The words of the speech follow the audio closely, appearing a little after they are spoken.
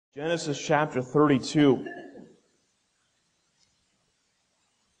Genesis chapter 32.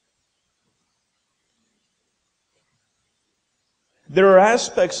 There are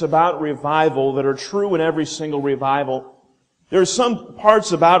aspects about revival that are true in every single revival. There are some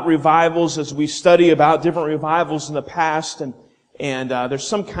parts about revivals as we study about different revivals in the past, and there's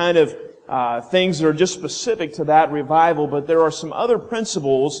some kind of things that are just specific to that revival, but there are some other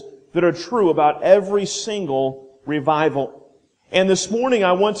principles that are true about every single revival. And this morning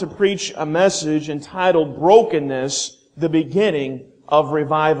I want to preach a message entitled Brokenness, the Beginning of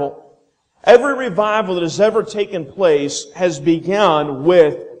Revival. Every revival that has ever taken place has begun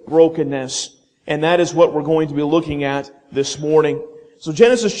with brokenness. And that is what we're going to be looking at this morning. So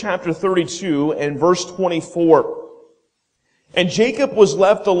Genesis chapter 32 and verse 24. And Jacob was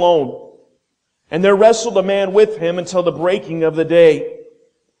left alone, and there wrestled a man with him until the breaking of the day.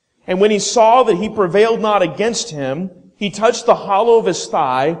 And when he saw that he prevailed not against him, he touched the hollow of his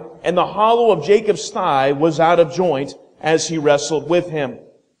thigh, and the hollow of Jacob's thigh was out of joint as he wrestled with him.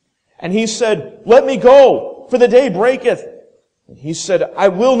 And he said, Let me go, for the day breaketh. And he said, I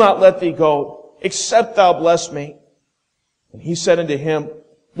will not let thee go, except thou bless me. And he said unto him,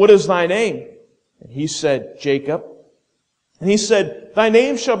 What is thy name? And he said, Jacob. And he said, Thy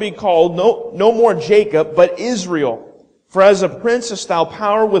name shall be called no more Jacob, but Israel. For as a prince hast thou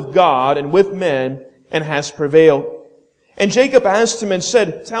power with God and with men, and hast prevailed. And Jacob asked him and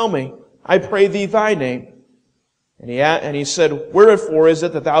said, Tell me, I pray thee, thy name. And he said, Wherefore is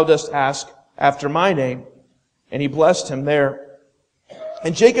it that thou dost ask after my name? And he blessed him there.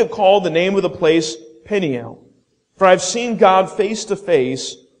 And Jacob called the name of the place Peniel. For I have seen God face to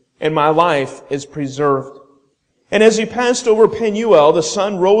face, and my life is preserved. And as he passed over Peniel, the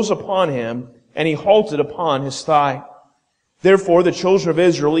sun rose upon him, and he halted upon his thigh. Therefore the children of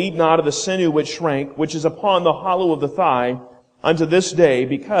Israel eat not of the sinew which shrank, which is upon the hollow of the thigh, unto this day,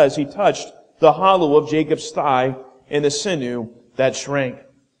 because he touched the hollow of Jacob's thigh in the sinew that shrank.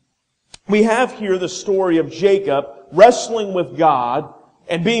 We have here the story of Jacob wrestling with God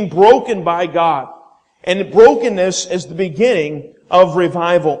and being broken by God. And brokenness is the beginning of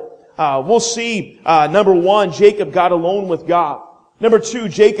revival. We'll see, number one, Jacob got alone with God. Number two,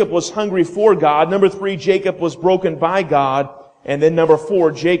 Jacob was hungry for God. Number three, Jacob was broken by God. And then number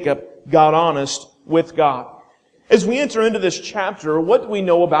four, Jacob got honest with God. As we enter into this chapter, what do we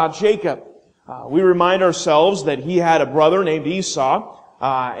know about Jacob? We remind ourselves that he had a brother named Esau.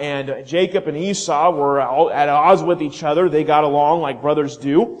 And Jacob and Esau were at odds with each other. They got along like brothers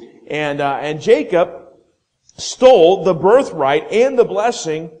do. And Jacob stole the birthright and the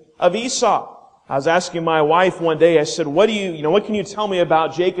blessing of Esau. I was asking my wife one day, I said, what can you tell me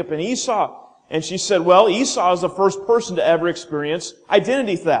about Jacob and Esau? And she said, well, Esau is the first person to ever experience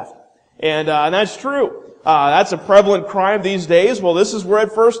identity theft. And that's true. That's a prevalent crime these days. Well, this is where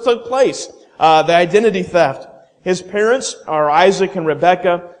it first took place. The identity theft. His parents are Isaac and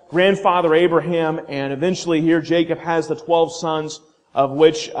Rebekah, grandfather Abraham, and eventually here Jacob has the 12 sons, of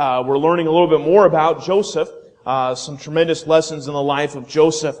which we're learning a little bit more about Joseph. Some tremendous lessons in the life of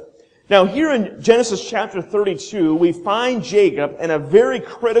Joseph. Now here in Genesis chapter 32, we find Jacob in a very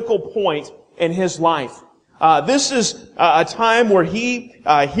critical point in his life. This is a time where he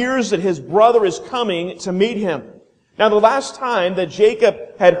hears that his brother is coming to meet him. Now the last time that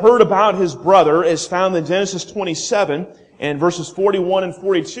Jacob had heard about his brother is found in Genesis 27 and verses 41 and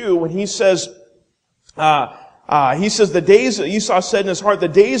 42 when he says, the days, Esau said in his heart, the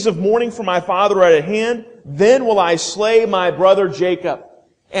days of mourning for my father are at hand, then will I slay my brother Jacob.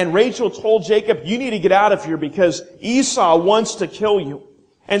 And Rachel told Jacob, you need to get out of here because Esau wants to kill you.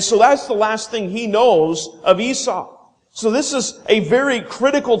 And so that's the last thing he knows of Esau. So this is a very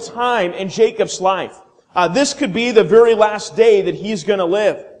critical time in Jacob's life. This could be the very last day that he's going to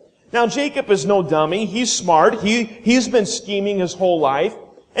live. Now Jacob is no dummy. He's smart. He's been scheming his whole life.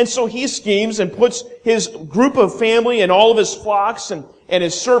 And so he schemes and puts his group of family and all of his flocks and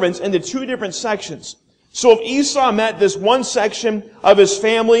his servants into two different sections. So if Esau met this one section of his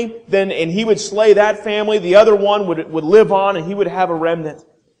family, and he would slay that family, the other one would live on and he would have a remnant.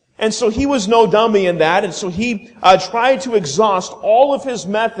 And so he was no dummy in that, and so he tried to exhaust all of his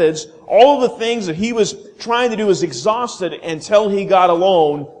methods, all of the things that he was trying to do was exhausted until he got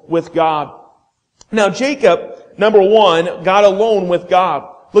alone with God. Now Jacob, number one, got alone with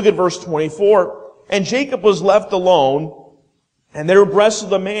God. Look at verse 24. And Jacob was left alone, and there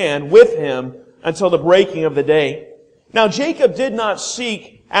wrestled a man with him until the breaking of the day. Now Jacob did not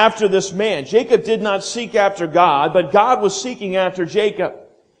seek after this man. Jacob did not seek after God, but God was seeking after Jacob.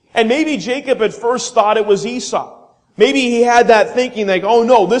 And maybe Jacob at first thought it was Esau. Maybe he had that thinking like, oh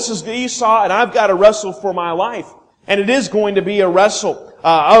no, this is Esau and I've got to wrestle for my life. And it is going to be a wrestle.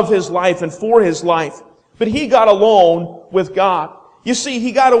 of his life and for his life. But he got alone with God. You see,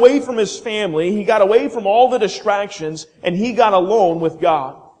 he got away from his family, he got away from all the distractions, and he got alone with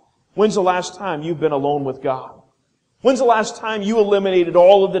God. When's the last time you've been alone with God? When's the last time you eliminated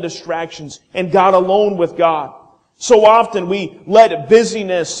all of the distractions and got alone with God? So often we let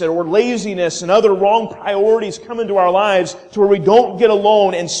busyness or laziness and other wrong priorities come into our lives to where we don't get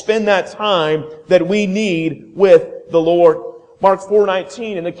alone and spend that time that we need with the Lord. Mark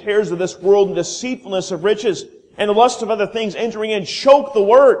 4:19, and the cares of this world and deceitfulness of riches and the lust of other things entering in choke the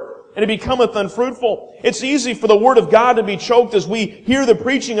word, and it becometh unfruitful. It's easy for the Word of God to be choked as we hear the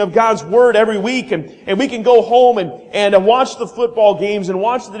preaching of God's Word every week, and we can go home and watch the football games and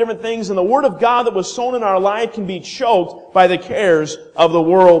watch the different things, and the Word of God that was sown in our life can be choked by the cares of the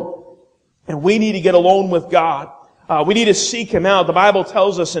world. And we need to get alone with God. We need to seek Him out. The Bible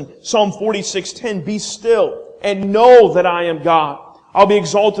tells us in Psalm 46:10, be still and know that I am God. I'll be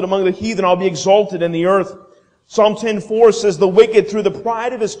exalted among the heathen. I'll be exalted in the earth. Psalm 10:4 says, the wicked through the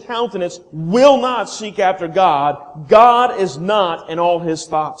pride of his countenance will not seek after God. God is not in all his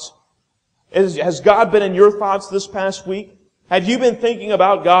thoughts. Has God been in your thoughts this past week? Have you been thinking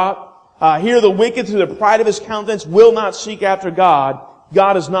about God? Here the wicked through the pride of his countenance will not seek after God.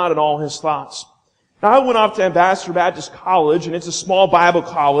 God is not in all his thoughts. Now I went off to Ambassador Baptist College, and it's a small Bible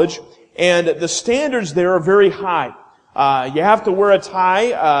college, and the standards there are very high. You have to wear a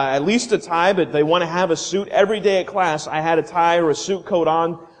tie, at least a tie, but they want to have a suit every day at class. I had a tie or a suit coat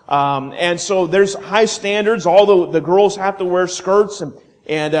on. And so there's high standards. All the girls have to wear skirts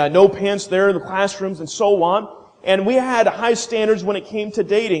and no pants there in the classrooms and so on. And we had high standards when it came to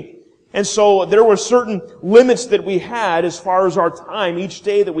dating. And so there were certain limits that we had as far as our time each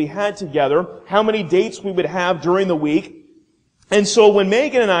day that we had together, how many dates we would have during the week. And so when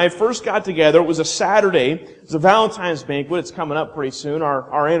Megan and I first got together, it was a Saturday. It was a Valentine's banquet. It's coming up pretty soon,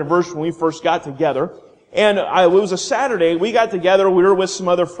 our anniversary when we first got together. And it was a Saturday. We got together. We were with some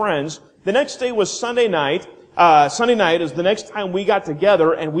other friends. The next day was Sunday night. Sunday night is the next time we got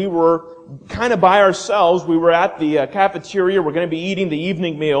together, and we were kind of by ourselves. We were at the cafeteria. We're going to be eating the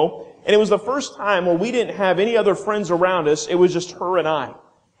evening meal. And it was the first time where we didn't have any other friends around us. It was just her and I.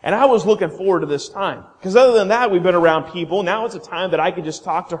 And I was looking forward to this time. Because other than that, we've been around people. Now it's a time that I could just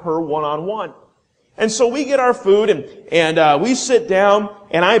talk to her one-on-one. And so we get our food and we sit down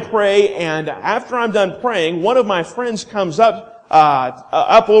and I pray. And after I'm done praying, one of my friends comes up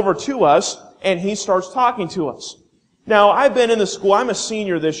over to us and he starts talking to us. Now, I've been in the school. I'm a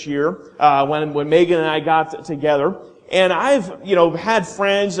senior this year when Megan and I got together. And I've, had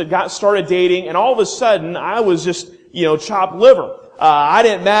friends that started dating. And all of a sudden, I was just, chopped liver. I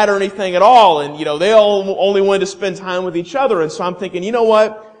didn't matter anything at all, and they all only wanted to spend time with each other. And so I'm thinking, you know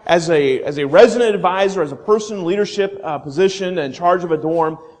what? As a resident advisor, as a person in leadership position in charge of a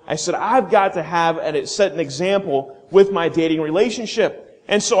dorm, I said I've got to set an example with my dating relationship.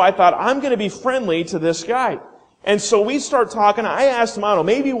 And so I thought I'm going to be friendly to this guy. And so we start talking. I asked him, I don't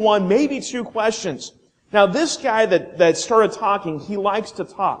know, maybe one, maybe two questions. Now this guy that started talking, he likes to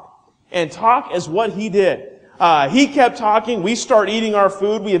talk, and talk is what he did. He kept talking. We start eating our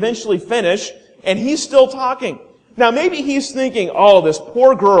food. We eventually finish, and he's still talking. Now, maybe he's thinking, oh, this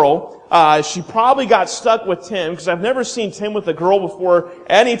poor girl, she probably got stuck with Tim, because I've never seen Tim with a girl before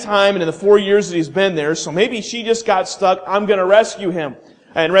any time in the 4 years that he's been there, so maybe she just got stuck. I'm going to rescue him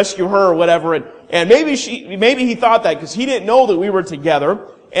and rescue her or whatever. And maybe he thought that because he didn't know that we were together.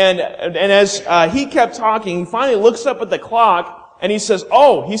 And as he kept talking, he finally looks up at the clock, and he says,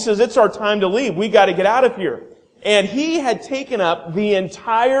 it's our time to leave. We got to get out of here. And he had taken up the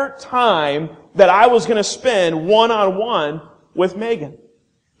entire time that I was going to spend one-on-one with Megan.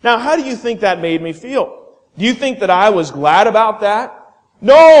 Now, how do you think that made me feel? Do you think that I was glad about that?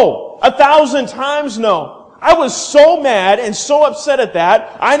 No! 1,000 times no! I was so mad and so upset at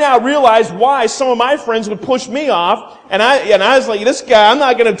that, I now realize why some of my friends would push me off, and I was like, this guy, I'm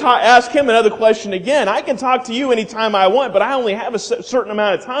not going to ask him another question again. I can talk to you anytime I want, but I only have a certain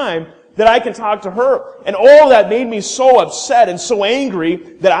amount of time that I can talk to her. And all that made me so upset and so angry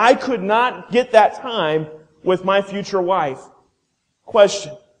that I could not get that time with my future wife.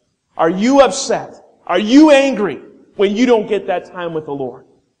 Question. Are you upset? Are you angry when you don't get that time with the Lord?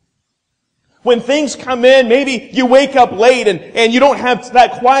 When things come in, maybe you wake up late and you don't have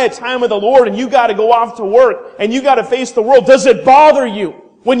that quiet time with the Lord and you got to go off to work and you got to face the world. Does it bother you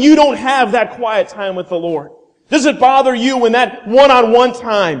when you don't have that quiet time with the Lord? Does it bother you when that one-on-one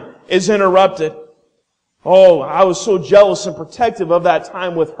time is interrupted? Oh, I was so jealous and protective of that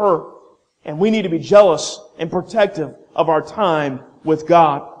time with her. And we need to be jealous and protective of our time with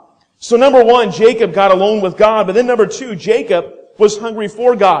God. So number one, Jacob got alone with God. But then number two, Jacob was hungry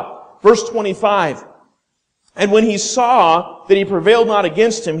for God. Verse 25. And when he saw that he prevailed not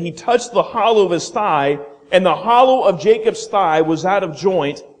against him, he touched the hollow of his thigh, and the hollow of Jacob's thigh was out of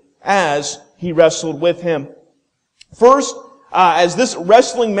joint as he wrestled with him. First, as this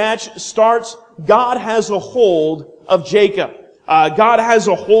wrestling match starts, God has a hold of Jacob. God has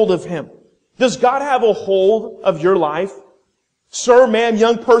a hold of him. Does God have a hold of your life? Sir, ma'am,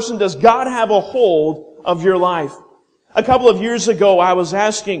 young person, does God have a hold of your life? A couple of years ago, I was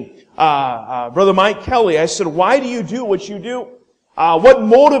asking Brother Mike Kelly, I said, why do you do what you do? What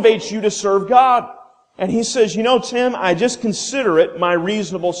motivates you to serve God? And he says, you know, Tim, I just consider it my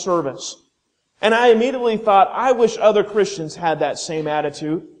reasonable service. And I immediately thought, I wish other Christians had that same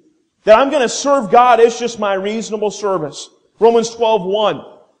attitude. That I'm going to serve God, it's just my reasonable service. Romans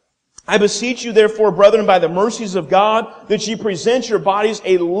 12:1. I beseech you therefore, brethren, by the mercies of God, that ye present your bodies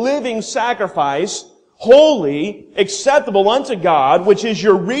a living sacrifice, holy, acceptable unto God, which is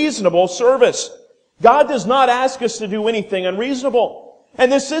your reasonable service. God does not ask us to do anything unreasonable. And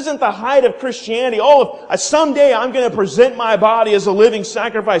this isn't the height of Christianity. Oh, someday I'm going to present my body as a living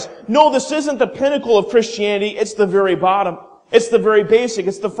sacrifice. No, this isn't the pinnacle of Christianity. It's the very bottom. It's the very basic.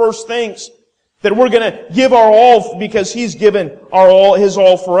 It's the first things. That we're going to give our all because He's given our all, His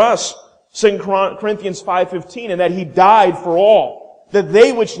all for us. 2 Corinthians 5:15, and that He died for all, that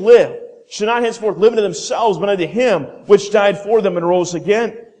they which live should not henceforth live unto themselves, but unto Him which died for them and rose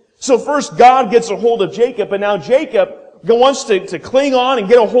again. So first God gets a hold of Jacob, and now Jacob wants to cling on and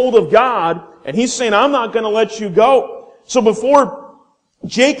get a hold of God, and he's saying, I'm not going to let you go. So before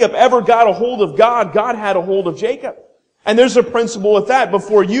Jacob ever got a hold of God, God had a hold of Jacob. And there's a principle with that.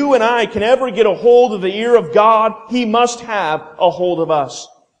 Before you and I can ever get a hold of the ear of God, He must have a hold of us.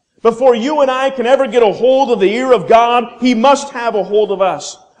 Before you and I can ever get a hold of the ear of God, He must have a hold of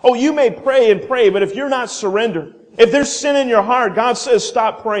us. Oh, you may pray and pray, but if you're not surrendered, if there's sin in your heart, God says,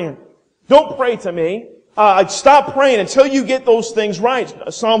 stop praying. Don't pray to me. Stop praying until you get those things right.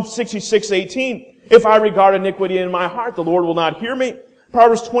 Psalm 66:18. If I regard iniquity in my heart, the Lord will not hear me.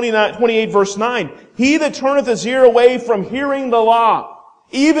 Proverbs 28 verse 9. He that turneth his ear away from hearing the law,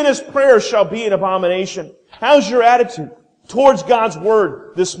 even his prayers shall be an abomination. How's your attitude towards God's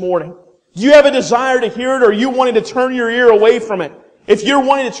Word this morning? Do you have a desire to hear it, or are you wanting to turn your ear away from it? If you're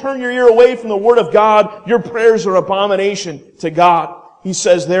wanting to turn your ear away from the Word of God, your prayers are abomination to God. He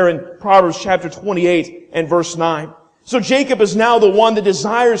says there in Proverbs chapter 28 and verse 9. So Jacob is now the one that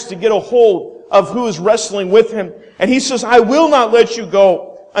desires to get a hold of who is wrestling with him. And he says, I will not let you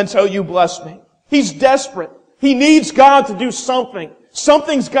go until you bless me. He's desperate. He needs God to do something.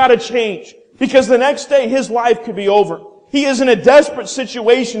 Something's got to change. Because the next day his life could be over. He is in a desperate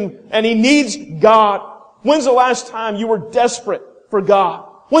situation and he needs God. When's the last time you were desperate for God?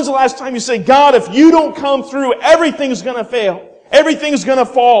 When's the last time you say, God, if you don't come through, everything's going to fail. Everything's going to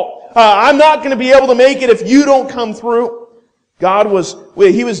fall. I'm not going to be able to make it if you don't come through.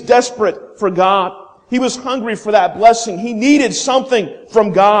 He was desperate for God. He was hungry for that blessing. He needed something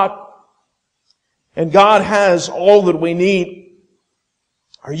from God. And God has all that we need.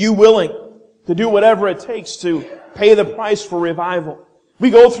 Are you willing to do whatever it takes to pay the price for revival? We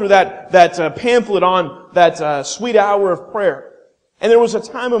go through that pamphlet on that sweet hour of prayer. And there was a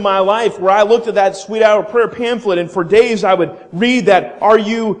time in my life where I looked at that sweet hour prayer pamphlet, and for days I would read that, are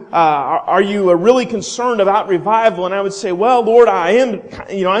you really concerned about revival? And I would say, well, Lord, I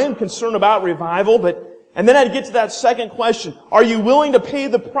am concerned about revival, and then I'd get to that second question, are you willing to pay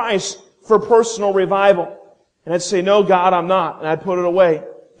the price for personal revival? And I'd say, no, God, I'm not. And I'd put it away.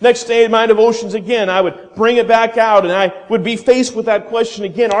 Next day in my devotions again, I would bring it back out, and I would be faced with that question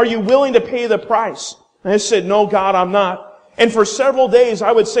again, are you willing to pay the price? And I said, no, God, I'm not. And for several days,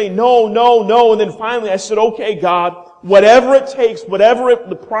 I would say, no, no, no. And then finally, I said, okay, God, whatever it takes,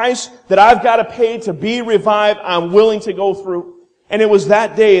 the price that I've got to pay to be revived, I'm willing to go through. And it was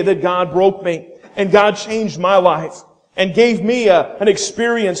that day that God broke me. And God changed my life. And gave me an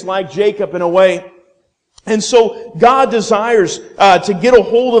experience like Jacob in a way. And so, God desires to get a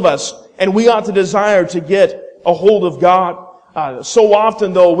hold of us. And we ought to desire to get a hold of God. So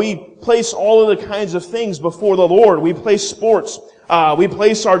often, though, we place all of the kinds of things before the Lord. We place sports. We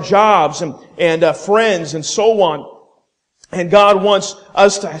place our jobs and friends and so on. And God wants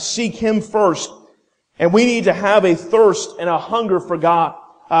us to seek Him first. And we need to have a thirst and a hunger for God.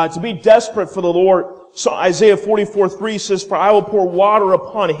 To be desperate for the Lord. So Isaiah 44:3 says, for I will pour water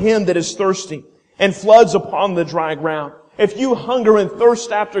upon him that is thirsty, and floods upon the dry ground. If you hunger and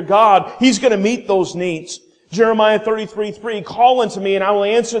thirst after God, He's going to meet those needs. Jeremiah 33:3, call unto me, and I will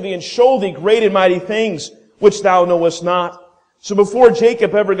answer thee, and show thee great and mighty things, which thou knowest not. So before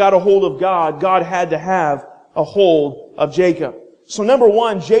Jacob ever got a hold of God, God had to have a hold of Jacob. So number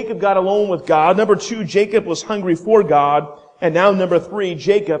one, Jacob got alone with God. Number two, Jacob was hungry for God. And now number three,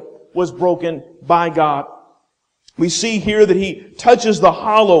 Jacob was broken by God. We see here that he touches the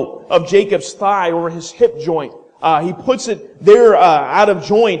hollow of Jacob's thigh or his hip joint. He puts it there out of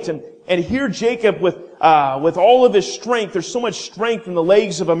joint. And here Jacob with all of his strength, there's so much strength in the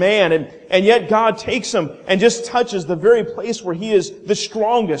legs of a man, and yet God takes him and just touches the very place where he is the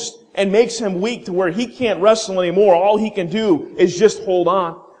strongest and makes him weak to where he can't wrestle anymore. All he can do is just hold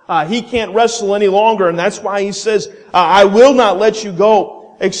on. He can't wrestle any longer, and that's why he says, I will not let you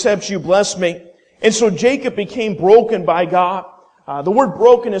go except you bless me. And so Jacob became broken by God. The word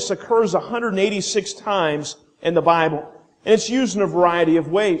brokenness occurs 186 times in the Bible, and it's used in a variety of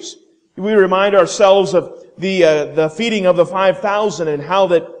ways. We remind ourselves of the feeding of the 5,000 and how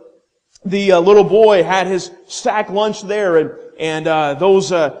that the little boy had his sack lunch there, and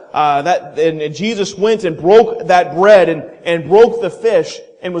Jesus went and broke that bread and broke the fish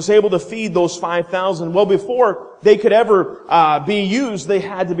and was able to feed those 5,000. Well, before they could ever be used, they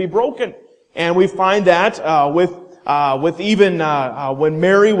had to be broken, and we find that with even when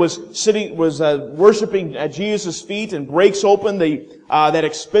Mary was worshiping at Jesus' feet and breaks open that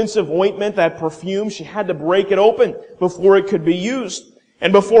expensive ointment, that perfume, she had to break it open before it could be used.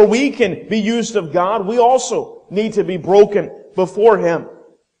 And before we can be used of God, we also need to be broken before Him.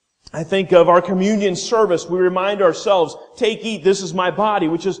 I think of our communion service. We remind ourselves, take, eat, this is my body,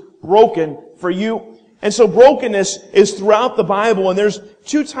 which is broken for you. And so brokenness is throughout the Bible, and there's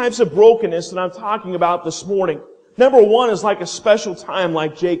two types of brokenness that I'm talking about this morning. Number one is like a special time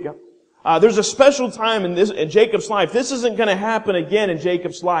like Jacob. There's a special time in Jacob's life. This isn't going to happen again in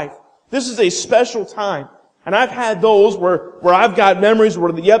Jacob's life. This is a special time. And I've had those where I've got memories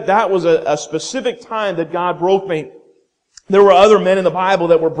where, yep, that was a specific time that God broke me. There were other men in the Bible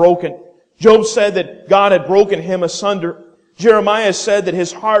that were broken. Job said that God had broken him asunder. Jeremiah said that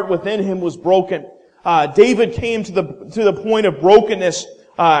his heart within him was broken. David came to the point of brokenness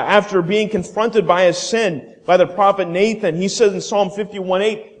after being confronted by his sin by the prophet Nathan. He says in Psalm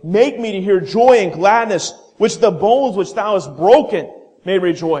 51:8, make me to hear joy and gladness, which the bones which thou hast broken may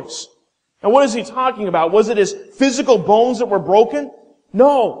rejoice. And what is he talking about? Was it his physical bones that were broken?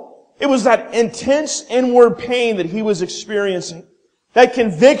 No. It was that intense inward pain that he was experiencing. That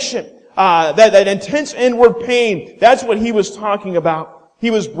conviction, that intense inward pain, that's what he was talking about. He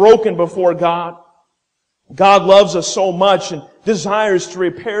was broken before God. God loves us so much and desires to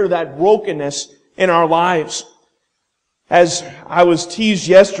repair that brokenness in our lives. As I was teased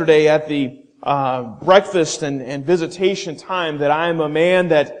yesterday at the breakfast and visitation time, that I am a man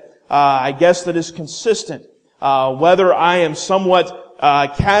that I guess that is consistent. Whether I am somewhat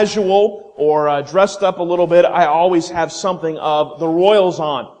casual or dressed up a little bit, I always have something of the Royals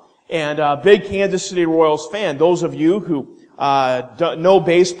on. And a big Kansas City Royals fan. Those of you who don't know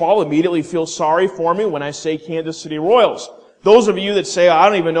baseball immediately feel sorry for me when I say Kansas City Royals. Those of you that say, I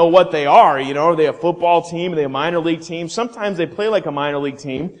don't even know what they are, are they a football team? Are they a minor league team? Sometimes they play like a minor league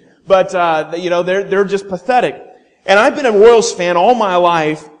team, but, they're just pathetic. And I've been a Royals fan all my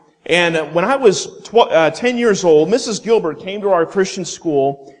life, and when I was 10 years old, Mrs. Gilbert came to our Christian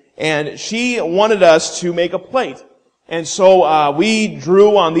school, and she wanted us to make a plate. And so, we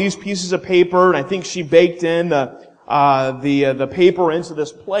drew on these pieces of paper, and I think she baked in the paper into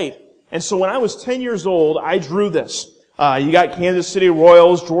this plate. And so when I was 10 years old, I drew this. You got Kansas City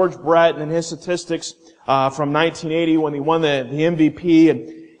Royals, George Brett, and his statistics from 1980 when he won the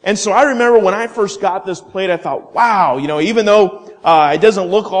MVP. And so I remember when I first got this plate, I thought, wow, even though it doesn't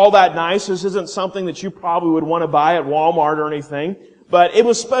look all that nice, this isn't something that you probably would want to buy at Walmart or anything, but it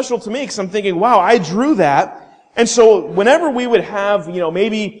was special to me because I'm thinking, wow, I drew that. And so whenever we would have,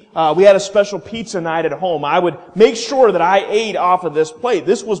 maybe we had a special pizza night at home, I would make sure that I ate off of this plate.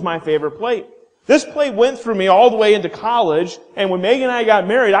 This was my favorite plate. This plate went through me all the way into college, and when Megan and I got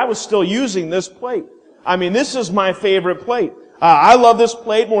married, I was still using this plate. I mean, this is my favorite plate. I love this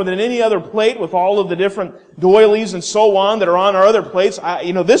plate more than any other plate with all of the different doilies and so on that are on our other plates.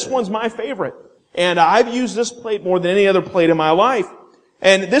 This one's my favorite. And I've used this plate more than any other plate in my life.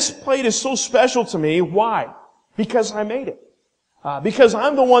 And this plate is so special to me. Why? Because I made it. Because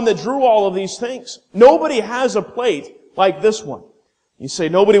I'm the one that drew all of these things. Nobody has a plate like this one. You say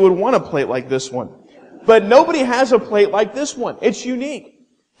nobody would want a plate like this one. But nobody has a plate like this one. It's unique.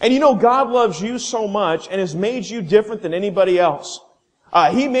 And God loves you so much and has made you different than anybody else.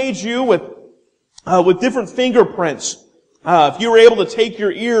 He made you with different fingerprints. If you were able to take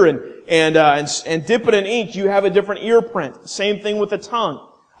your ear and dip it in ink, you have a different ear print. Same thing with the tongue.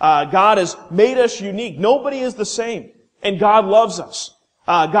 God has made us unique. Nobody is the same. And God loves us.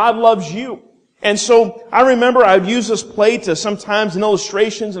 God loves you. And so I remember I would use this plate sometimes in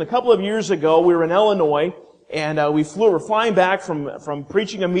illustrations. And a couple of years ago, we were in Illinois, and we're flying back from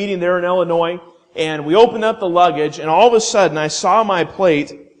preaching a meeting there in Illinois, and we opened up the luggage, and all of a sudden I saw my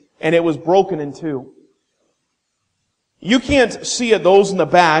plate, and it was broken in two. You can't see it, those in the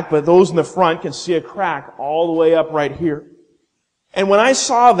back, but those in the front can see a crack all the way up right here. And when I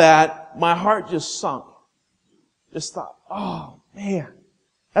saw that, my heart just sunk. Just thought, oh man,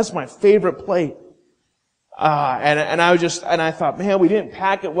 that's my favorite plate. And I thought, man, we didn't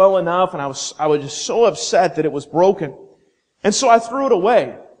pack it well enough, and I was just so upset that it was broken. And so I threw it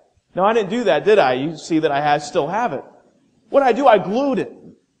away. No, I didn't do that, did I? You see that I still have it. What I do, I glued it.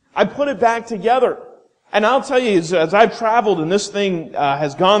 I put it back together. And I'll tell you, as I've traveled, and this thing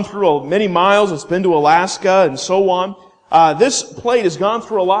has gone through many miles, it's been to Alaska and so on, this plate has gone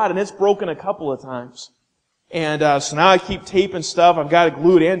through a lot, and it's broken a couple of times. And so now I keep taping stuff. I've got it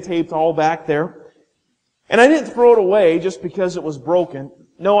glued and taped all back there. And I didn't throw it away just because it was broken.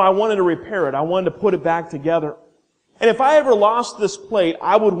 No, I wanted to repair it. I wanted to put it back together. And if I ever lost this plate,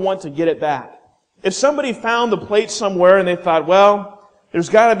 I would want to get it back. If somebody found the plate somewhere and they thought, well, there's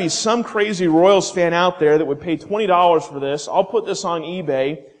got to be some crazy Royals fan out there that would pay $20 for this, I'll put this on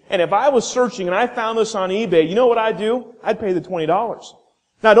eBay. And if I was searching and I found this on eBay, you know what I'd do? I'd pay the $20.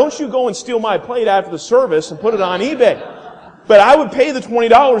 Now, don't you go and steal my plate after the service and put it on eBay. But I would pay the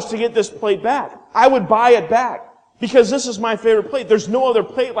 $20 to get this plate back. I would buy it back because this is my favorite plate. There's no other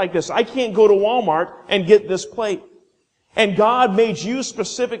plate like this. I can't go to Walmart and get this plate. And God made you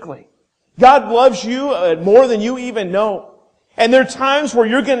specifically. God loves you more than you even know. And there are times where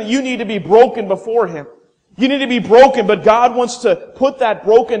you need to be broken before Him. You need to be broken, but God wants to put that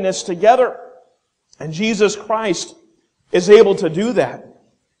brokenness together. And Jesus Christ is able to do that.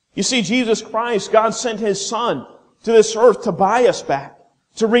 You see, Jesus Christ, God sent His Son to this earth to buy us back,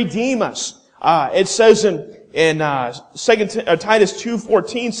 to redeem us. It says in Titus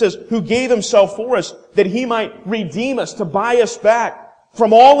 2:14 says, who gave Himself for us that He might redeem us, to buy us back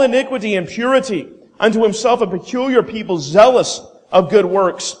from all iniquity and purity, unto Himself a peculiar people zealous of good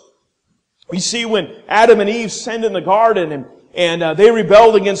works. We see when Adam and Eve sinned in the garden and they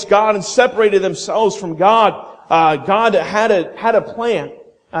rebelled against God and separated themselves from God, God had a plan.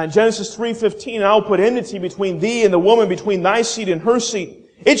 In Genesis 3:15, I will put enmity between thee and the woman, between thy seed and her seed.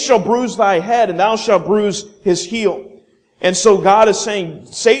 It shall bruise thy head, and thou shalt bruise his heel. And so God is saying,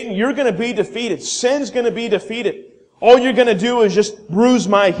 Satan, you're going to be defeated. Sin's going to be defeated. All you're going to do is just bruise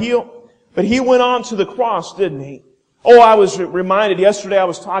my heel. But He went on to the cross, didn't He? Oh, I was reminded yesterday I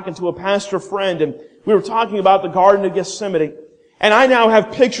was talking to a pastor friend, and we were talking about the Garden of Gethsemane. And I now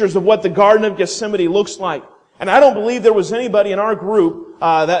have pictures of what the Garden of Gethsemane looks like. And I don't believe there was anybody in our group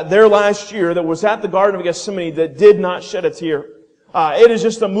there last year that was at the Garden of Gethsemane that did not shed a tear. It is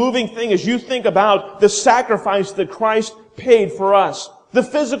just a moving thing as you think about the sacrifice that Christ paid for us. The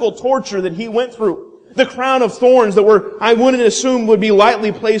physical torture that He went through. The crown of thorns that I wouldn't assume would be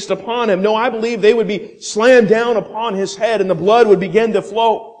lightly placed upon Him. No, I believe they would be slammed down upon His head and the blood would begin to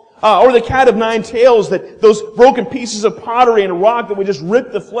flow. Or the cat of nine tails, those broken pieces of pottery and rock that would just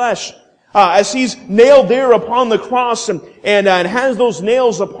rip the flesh. As He's nailed there upon the cross and has those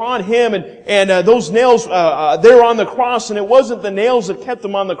nails upon Him and those nails there on the cross, and it wasn't the nails that kept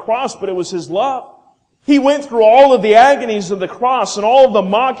Him on the cross, but it was His love. He went through all of the agonies of the cross and all of the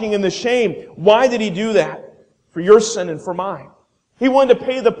mocking and the shame. Why did He do that? For your sin and for mine. He wanted to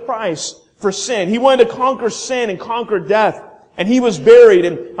pay the price for sin. He wanted to conquer sin and conquer death. And He was buried,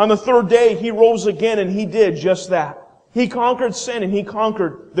 and on the third day He rose again, and He did just that. He conquered sin and He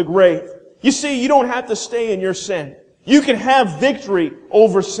conquered the grave. You see, you don't have to stay in your sin. You can have victory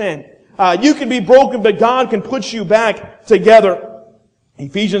over sin. You can be broken, but God can put you back together.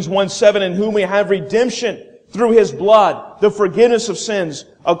 Ephesians 1:7, in whom we have redemption through His blood, the forgiveness of sins,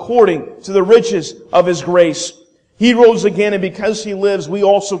 according to the riches of His grace. He rose again, and because He lives, we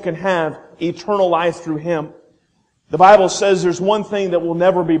also can have eternal life through Him. The Bible says there's one thing that will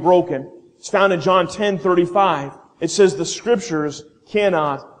never be broken. It's found in John 10:35. It says the Scriptures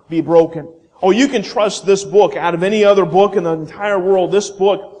cannot be broken. Oh, you can trust this book out of any other book in the entire world. This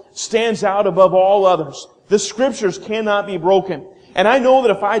book stands out above all others. The Scriptures cannot be broken. And I know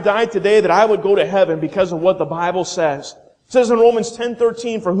that if I died today that I would go to heaven because of what the Bible says. It says in Romans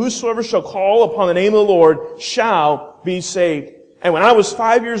 10:13, for whosoever shall call upon the name of the Lord shall be saved. And when I was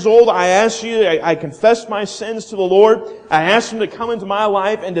 5 years old, I confessed my sins to the Lord. I asked Him to come into my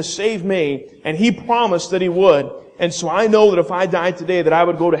life and to save me. And He promised that He would. And so I know that if I died today that I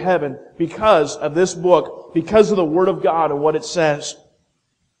would go to heaven because of this book, because of the Word of God and what it says.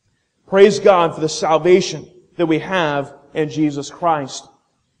 Praise God for the salvation that we have in Jesus Christ.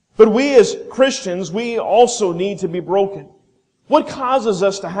 But we as Christians, we also need to be broken. What causes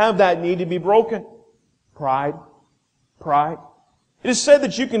us to have that need to be broken? Pride. Pride. It is said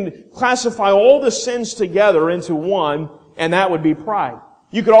that you can classify all the sins together into one, and that would be pride.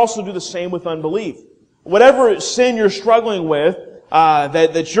 You could also do the same with unbelief. Whatever sin you're struggling with,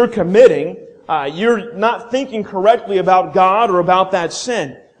 that you're committing, you're not thinking correctly about God or about that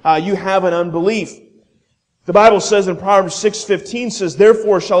sin. You have an unbelief. The Bible says in Proverbs 6:15 says,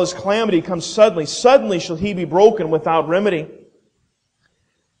 "Therefore shall his calamity come suddenly. Suddenly shall he be broken without remedy."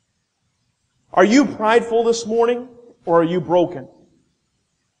 Are you prideful this morning, or are you broken?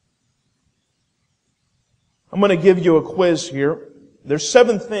 I'm going to give you a quiz here. There's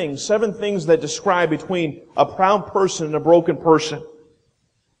seven things that describe between a proud person and a broken person.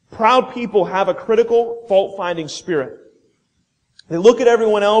 Proud people have a critical, fault-finding spirit. They look at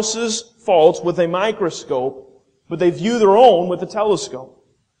everyone else's faults with a microscope, but they view their own with a telescope.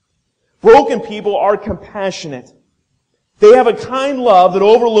 Broken people are compassionate. They have a kind love that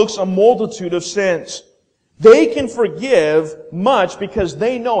overlooks a multitude of sins. They can forgive much because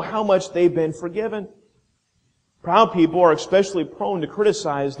they know how much they've been forgiven. Proud people are especially prone to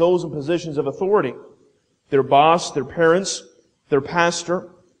criticize those in positions of authority. Their boss, their parents, their pastor.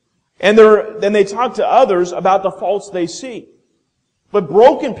 And then they talk to others about the faults they see. But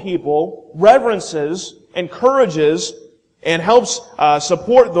broken people reverences, encourages, and helps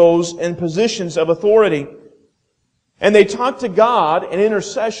support those in positions of authority. And they talk to God in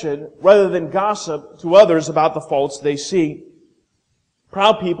intercession rather than gossip to others about the faults they see.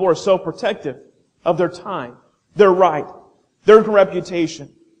 Proud people are self-protective of their time, their right, their reputation.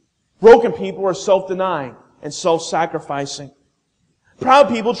 Broken people are self-denying and self-sacrificing. Proud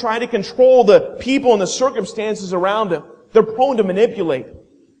people try to control the people and the circumstances around them. They're prone to manipulate.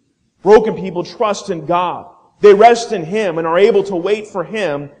 Broken people trust in God. They rest in Him and are able to wait for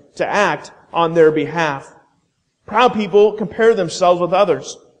Him to act on their behalf. Proud people compare themselves with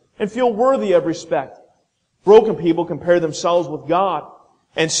others and feel worthy of respect. Broken people compare themselves with God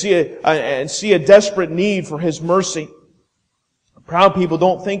and see a desperate need for His mercy. Proud people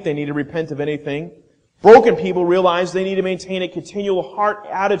don't think they need to repent of anything. Broken people realize they need to maintain a continual heart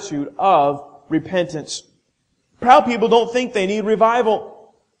attitude of repentance. Proud people don't think they need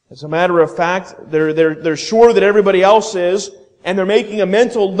revival. As a matter of fact, they're sure that everybody else is, and they're making a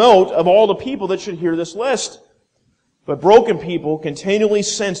mental note of all the people that should hear this list. But broken people continually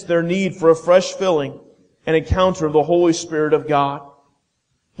sense their need for a fresh filling and encounter of the Holy Spirit of God.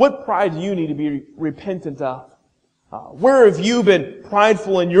 What pride do you need to be repentant of? Where have you been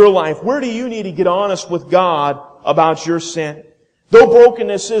prideful in your life? Where do you need to get honest with God about your sin? Though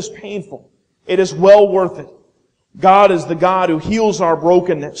brokenness is painful, it is well worth it. God is the God who heals our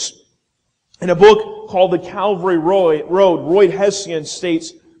brokenness. In a book called The Calvary Road, Roy Hessian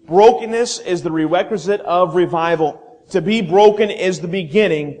states, "Brokenness is the prerequisite of revival. To be broken is the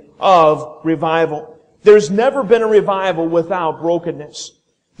beginning of revival." There's never been a revival without brokenness.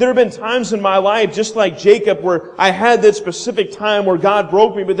 There have been times in my life, just like Jacob, where I had that specific time where God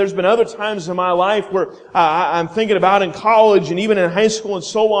broke me, but there's been other times in my life where I'm thinking about in college and even in high school and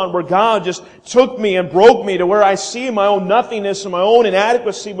so on, where God just took me and broke me to where I see my own nothingness and my own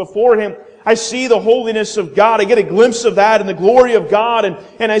inadequacy before Him. I see the holiness of God. I get a glimpse of that and the glory of God,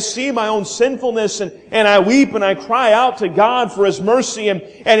 and I see my own sinfulness, and I weep and I cry out to God for His mercy, and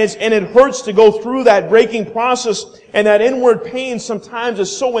it hurts to go through that breaking process, and that inward pain sometimes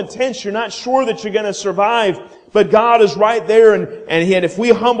is so intense you're not sure that you're going to survive. But God is right there, and if we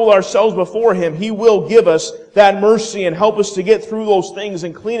humble ourselves before Him, He will give us that mercy and help us to get through those things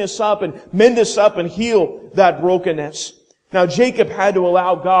and clean us up and mend us up and heal that brokenness. Now, Jacob had to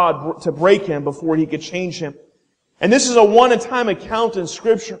allow God to break him before He could change him. And this is a one-time account in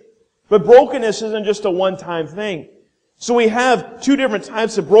Scripture. But brokenness isn't just a one-time thing. So we have two different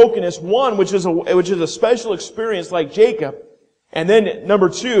types of brokenness. One, which is a special experience like Jacob. And then number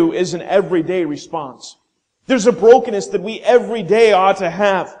two is an everyday response. There's a brokenness that we every day ought to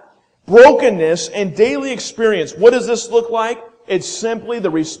have. Brokenness and daily experience. What does this look like? It's simply the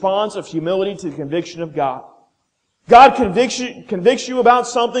response of humility to the conviction of God. God convicts you about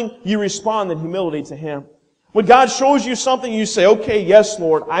something, you respond in humility to Him. When God shows you something, you say, "Okay, yes,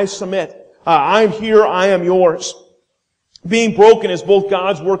 Lord, I submit. I'm here, I am yours." Being broken is both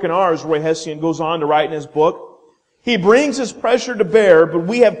God's work and ours, Roy Hessian goes on to write in his book. He brings His pressure to bear, but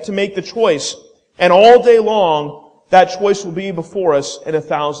we have to make the choice. And all day long, that choice will be before us in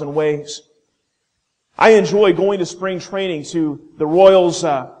 1,000 ways. I enjoy going to spring training, to the Royals'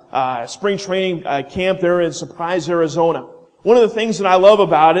 spring training camp there in Surprise, Arizona. One of the things that I love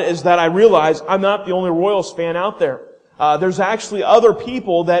about it is that I realize I'm not the only Royals fan out there. there's actually other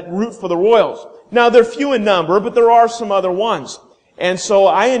people that root for the Royals. Now, they're few in number, but there are some other ones. And so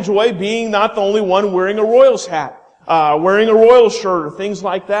I enjoy being not the only one wearing a Royals hat, wearing a Royals shirt or things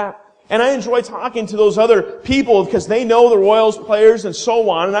like that. And I enjoy talking to those other people because they know the Royals players and so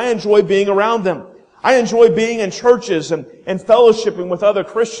on, and I enjoy being around them. I enjoy being in churches and fellowshipping with other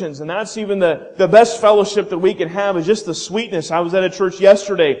Christians, and that's even the best fellowship that we can have is just the sweetness. I was at a church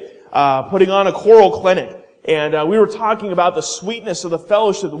yesterday putting on a choral clinic, and we were talking about the sweetness of the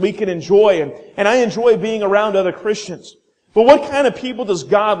fellowship that we can enjoy, and I enjoy being around other Christians. But what kind of people does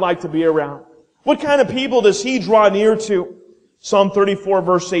God like to be around? What kind of people does He draw near to? Psalm 34,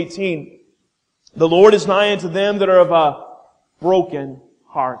 verse 18. The Lord is nigh unto them that are of a broken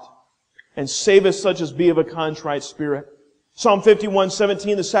heart, and saveth such as be of a contrite spirit. Psalm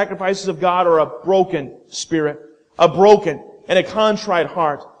 51:17, the sacrifices of God are a broken spirit, a broken and a contrite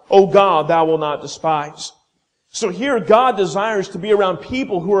heart. O God, thou wilt not despise. So here God desires to be around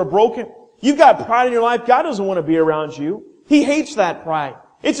people who are broken. You've got pride in your life, God doesn't want to be around you. He hates that pride.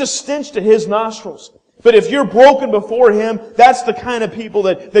 It's a stench to His nostrils. But if you're broken before Him, that's the kind of people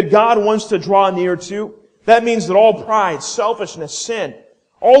that God wants to draw near to. That means that all pride, selfishness, sin,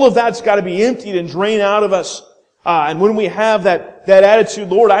 all of that's got to be emptied and drained out of us. And when we have that attitude,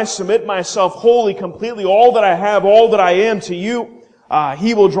 Lord, I submit myself wholly, completely, all that I have, all that I am to You,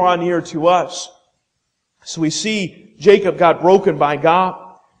 He will draw near to us. So we see Jacob got broken by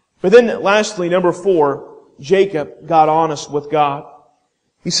God. But then lastly, number 4, Jacob got honest with God.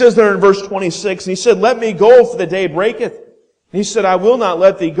 He says there in verse 26, and he said, let me go, for the day breaketh. And he said, I will not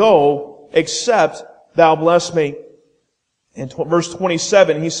let thee go, except thou bless me. And verse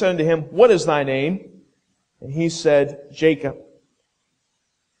 27, he said unto him, what is thy name? And he said, Jacob.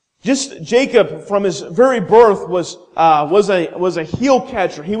 Just Jacob, from his very birth, was a heel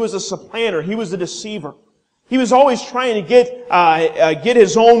catcher. He was a supplanter. He was a deceiver. He was always trying to get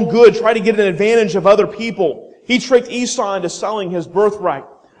his own good, try to get an advantage of other people. He tricked Esau into selling his birthright.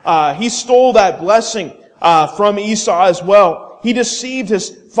 He stole that blessing from Esau as well. He deceived his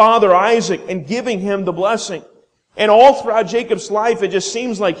father Isaac in giving him the blessing. And all throughout Jacob's life, it just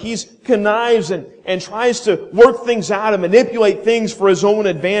seems like he's connives and tries to work things out and manipulate things for his own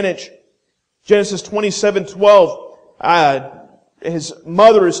advantage. Genesis 27:12. His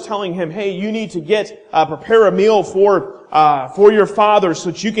mother is telling him, hey, you need to prepare a meal for your father so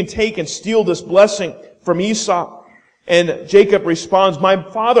that you can take and steal this blessing from Esau. And Jacob responds, my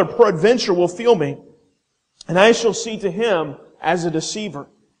father peradventure will feel me, and I shall see to him as a deceiver.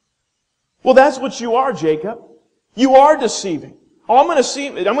 Well, that's what you are, Jacob. You are deceiving.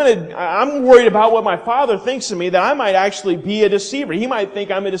 I'm worried about what my father thinks of me, that I might actually be a deceiver. He might think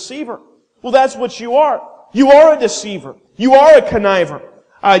I'm a deceiver. Well, that's what you are. You are a deceiver. You are a conniver.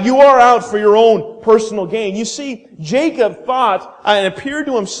 You are out for your own personal gain. You see, Jacob thought and appeared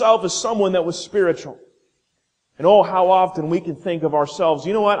to himself as someone that was spiritual. And oh, how often we can think of ourselves,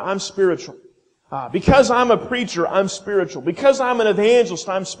 you know what, I'm spiritual. Because I'm a preacher, I'm spiritual. Because I'm an evangelist,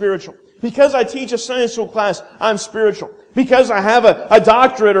 I'm spiritual. Because I teach a Sunday school class, I'm spiritual. Because I have a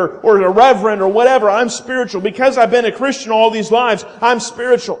doctorate or a reverend or whatever, I'm spiritual. Because I've been a Christian all these lives, I'm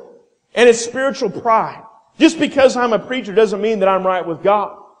spiritual. And it's spiritual pride. Just because I'm a preacher doesn't mean that I'm right with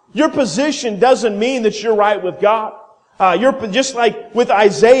God. Your position doesn't mean that you're right with God. You're just like with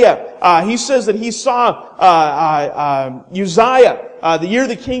Isaiah. He says that he saw Uzziah, the year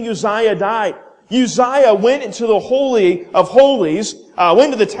that King Uzziah died. Uzziah went into the Holy of Holies,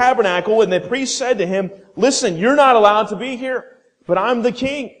 went to the tabernacle, and the priest said to him, listen, you're not allowed to be here, but I'm the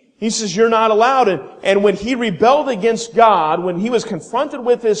king. He says, you're not allowed. And when he rebelled against God, when he was confronted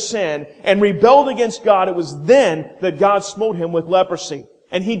with his sin and rebelled against God, it was then that God smote him with leprosy.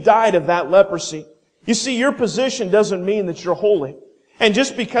 And he died of that leprosy. You see, your position doesn't mean that you're holy. And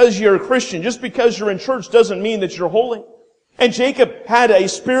just because you're a Christian, just because you're in church, doesn't mean that you're holy. And Jacob had a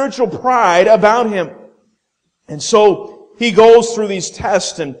spiritual pride about him. And so he goes through these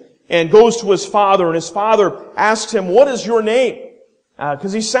tests and goes to his father. And his father asks him, what is your name?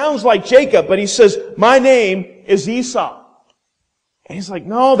 Because he sounds like Jacob, but he says, my name is Esau. And he's like,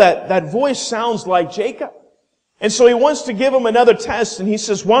 no, that voice sounds like Jacob. And so he wants to give him another test, and he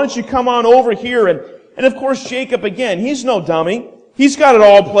says, why don't you come on over here? And of course, Jacob, again, he's no dummy. He's got it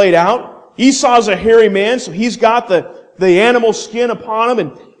all played out. Esau's a hairy man, so he's got the animal skin upon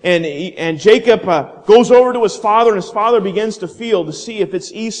him, and Jacob goes over to his father, and his father begins to feel to see if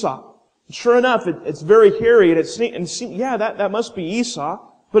it's Esau. Sure enough, it's very hairy, and yeah, that must be Esau,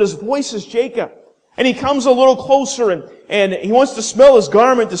 but his voice is Jacob. And he comes a little closer, and he wants to smell his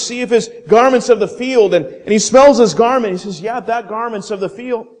garment to see if his garment's of the field, and he smells his garment. He says, yeah, that garment's of the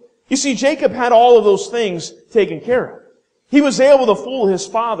field. You see, Jacob had all of those things taken care of. He was able to fool his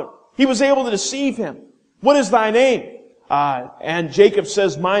father. He was able to deceive him. What is thy name? And Jacob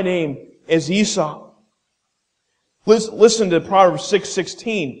says, my name is Esau. Listen to Proverbs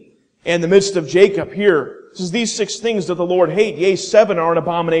 6:16. In the midst of Jacob here, it says, these 6 things that the Lord hate, yea, 7 are an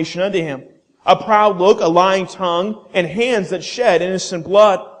abomination unto him. A proud look, a lying tongue, and hands that shed innocent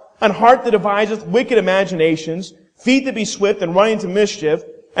blood, an heart that deviseth wicked imaginations, feet that be swift and running to mischief,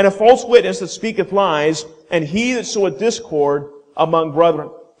 and a false witness that speaketh lies, and he that soweth discord among brethren.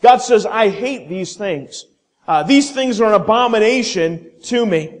 God says, I hate these things. These things are an abomination to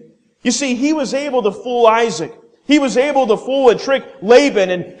me. You see, he was able to fool Isaac. He was able to fool and trick Laban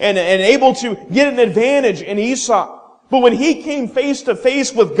and able to get an advantage in Esau. But when he came face to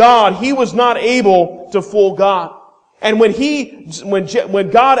face with God, he was not able to fool God. And when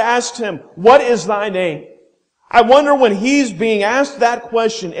God asked him, what is thy name? I wonder when he's being asked that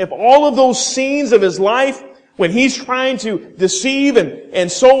question, if all of those scenes of his life, when he's trying to deceive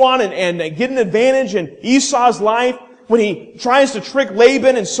and so on and get an advantage in Esau's life, when he tries to trick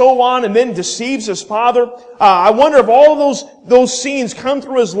Laban and so on and then deceives his father, I wonder if all of those scenes come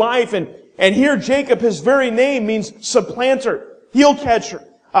through his life and here Jacob, his very name means supplanter, heel catcher.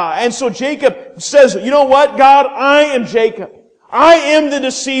 And so Jacob says, you know what, God, I am Jacob. I am the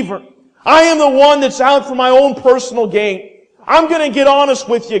deceiver. I am the one that's out for my own personal gain. I'm going to get honest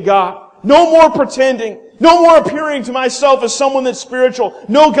with you, God. No more pretending. No more appearing to myself as someone that's spiritual.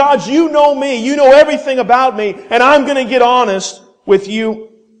 No, God, you know me. You know everything about me. And I'm going to get honest with you.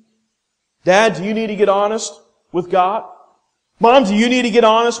 Dad, do you need to get honest with God? Mom, do you need to get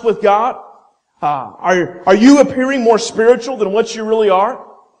honest with God? Are you appearing more spiritual than what you really are?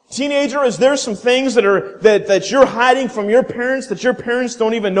 Teenager, is there some things that you're hiding from your parents that your parents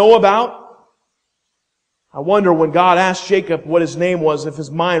don't even know about? I wonder when God asked Jacob what his name was, if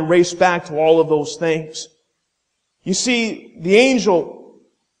his mind raced back to all of those things. You see, the angel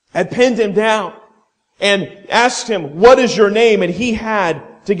had pinned him down and asked him, what is your name? And he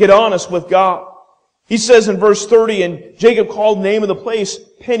had to get honest with God. He says in verse 30, and Jacob called the name of the place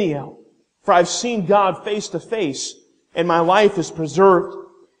Peniel, for I've seen God face to face, and my life is preserved.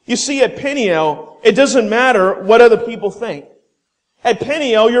 You see, at Peniel, it doesn't matter what other people think. At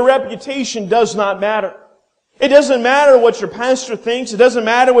Peniel, your reputation does not matter. It doesn't matter what your pastor thinks. It doesn't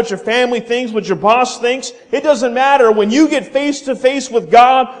matter what your family thinks, what your boss thinks. It doesn't matter. When you get face to face with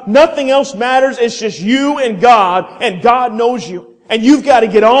God, nothing else matters. It's just you and God knows you. And you've got to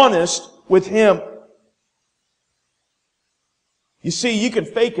get honest with Him. You see, you can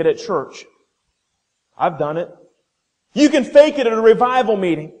fake it at church. I've done it. You can fake it at a revival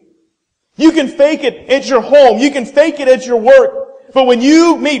meeting. You can fake it at your home. You can fake it at your work. But when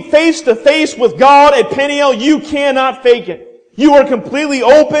you meet face to face with God at Peniel, you cannot fake it. You are completely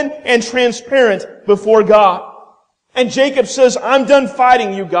open and transparent before God. And Jacob says, I'm done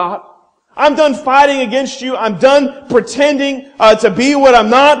fighting you, God. I'm done fighting against you. I'm done pretending to be what I'm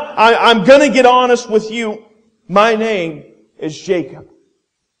not. I'm going to get honest with you. My name is Jacob.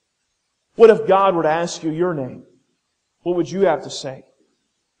 What if God were to ask you your name? What would you have to say?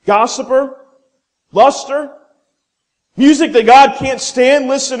 Gossiper? Luster? Music that God can't stand,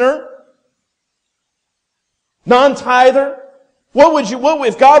 listener? Non-tither?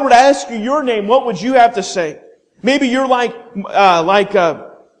 If God were to ask you your name, what would you have to say? Maybe you're like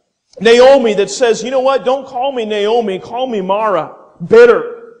Naomi that says, you know what, don't call me Naomi, call me Mara,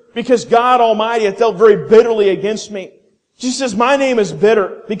 bitter, because God Almighty hath dealt very bitterly against me. She says, my name is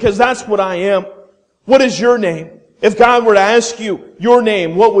bitter, because that's what I am. What is your name? If God were to ask you your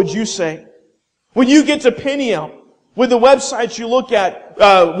name, what would you say? When you get to Peniel, with the websites you look at,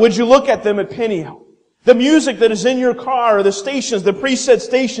 would you look at them at Peniel? The music that is in your car, or the stations, the preset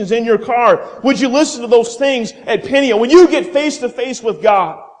stations in your car, would you listen to those things at Peniel? When you get face to face with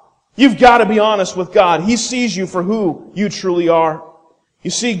God, you've got to be honest with God. He sees you for who you truly are.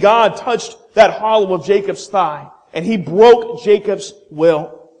 You see, God touched that hollow of Jacob's thigh, and He broke Jacob's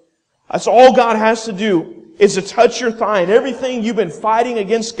will. That's all God has to do, is to touch your thigh, and everything you've been fighting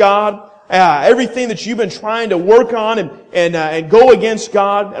against God, everything that you've been trying to work on and go against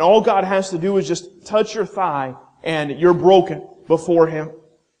God, and all God has to do is just touch your thigh, and you're broken before Him.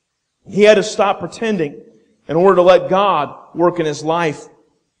 He had to stop pretending in order to let God work in his life.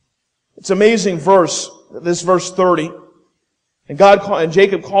 It's an amazing verse, this verse 30. And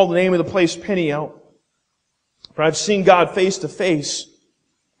Jacob called the name of the place Peniel. For I've seen God face to face,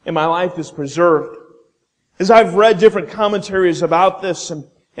 and my life is preserved. As I've read different commentaries about this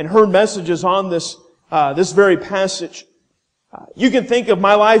and heard messages on this very passage, you can think of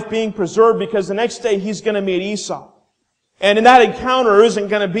my life being preserved because the next day he's going to meet Esau. And in that encounter isn't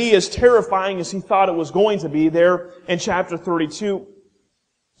going to be as terrifying as he thought it was going to be there in chapter 32.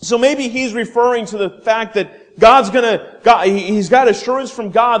 So maybe he's referring to the fact that he's got assurance from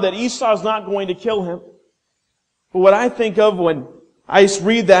God that Esau's not going to kill him. But what I think of when I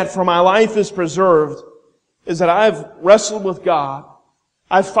read that, for my life is preserved, is that I've wrestled with God.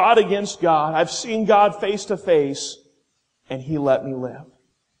 I've fought against God. I've seen God face to face, and He let me live.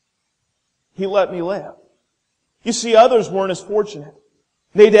 He let me live. You see, others weren't as fortunate.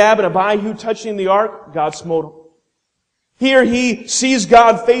 Nadab and Abihu touching the ark, God smote them. Here he sees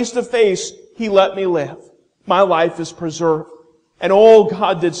God face to face. He let me live. My life is preserved. And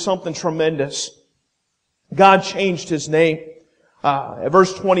God did something tremendous. God changed His name.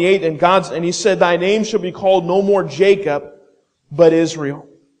 Verse 28, and He said, Thy name shall be called no more Jacob, but Israel.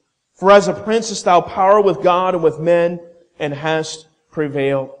 For as a prince hast thou power with God and with men, and hast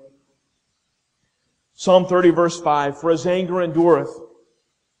prevailed. Psalm 30 verse 5, For His anger endureth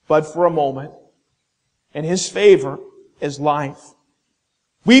but for a moment, and His favor is life.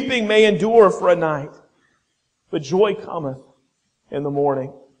 Weeping may endure for a night, but joy cometh in the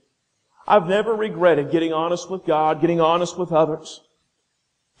morning. I've never regretted getting honest with God, getting honest with others.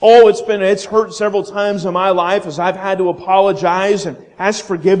 It's hurt several times in my life as I've had to apologize and ask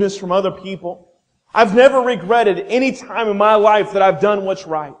forgiveness from other people. I've never regretted any time in my life that I've done what's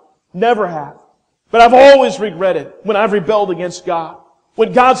right. Never have. But I've always regretted when I've rebelled against God.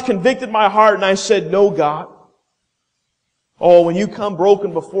 When God's convicted my heart and I said, No, God. When you come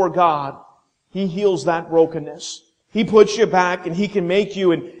broken before God, He heals that brokenness. He puts you back and He can make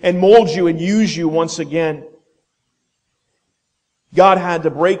you and mold you and use you once again. God had to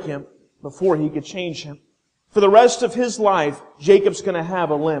break him before He could change him. For the rest of his life, Jacob's going to have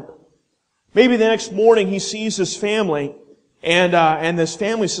a limp. Maybe the next morning he sees his family and this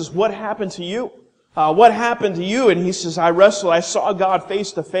family says, What happened to you? What happened to you? And he says, I wrestled. I saw God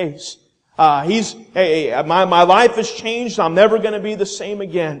face to face. My life has changed. I'm never going to be the same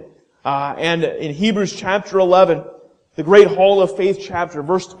again. And in Hebrews chapter 11, the great Hall of Faith chapter,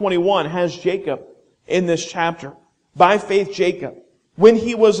 verse 21, has Jacob in this chapter. By faith Jacob, when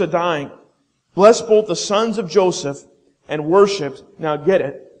he was a-dying, blessed both the sons of Joseph and worshipped, now get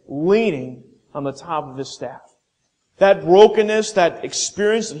it, leaning on the top of his staff. That brokenness, that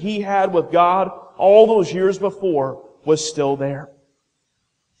experience that he had with God all those years before was still there.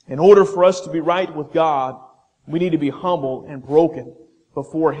 In order for us to be right with God, we need to be humble and broken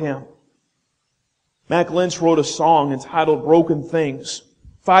before Him. Mac Lynch wrote a song entitled Broken Things.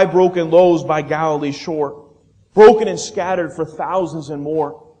 5 broken loaves by Galilee's shore, broken and scattered for thousands and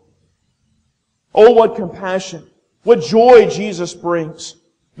more. Oh, what compassion, what joy Jesus brings.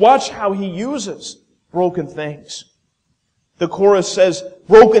 Watch how He uses broken things. The chorus says,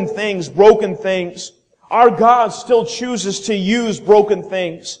 broken things, broken things. Our God still chooses to use broken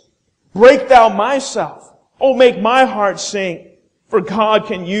things. Break thou myself. Oh, make my heart sing. For God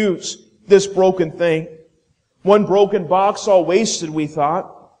can use this broken thing. One broken box all wasted, we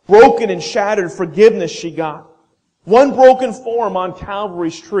thought. Broken and shattered forgiveness she got. One broken form on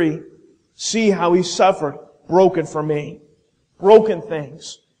Calvary's tree. See how He suffered, broken for me. Broken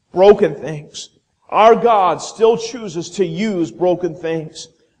things. Broken things. Our God still chooses to use broken things.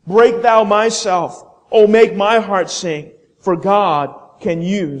 Break thou myself. Oh, make my heart sing. For God can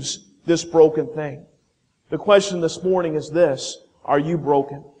use this broken thing. The question this morning is this. Are you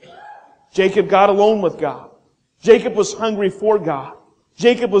broken? Jacob got alone with God. Jacob was hungry for God.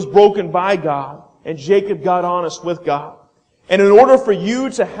 Jacob was broken by God. And Jacob got honest with God. And in order for you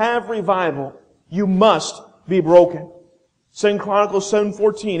to have revival, you must be broken. 2 Chronicles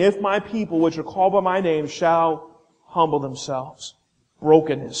 7:14, If my people which are called by my name shall humble themselves.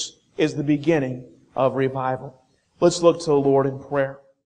 Brokenness is the beginning of revival. Let's look to the Lord in prayer.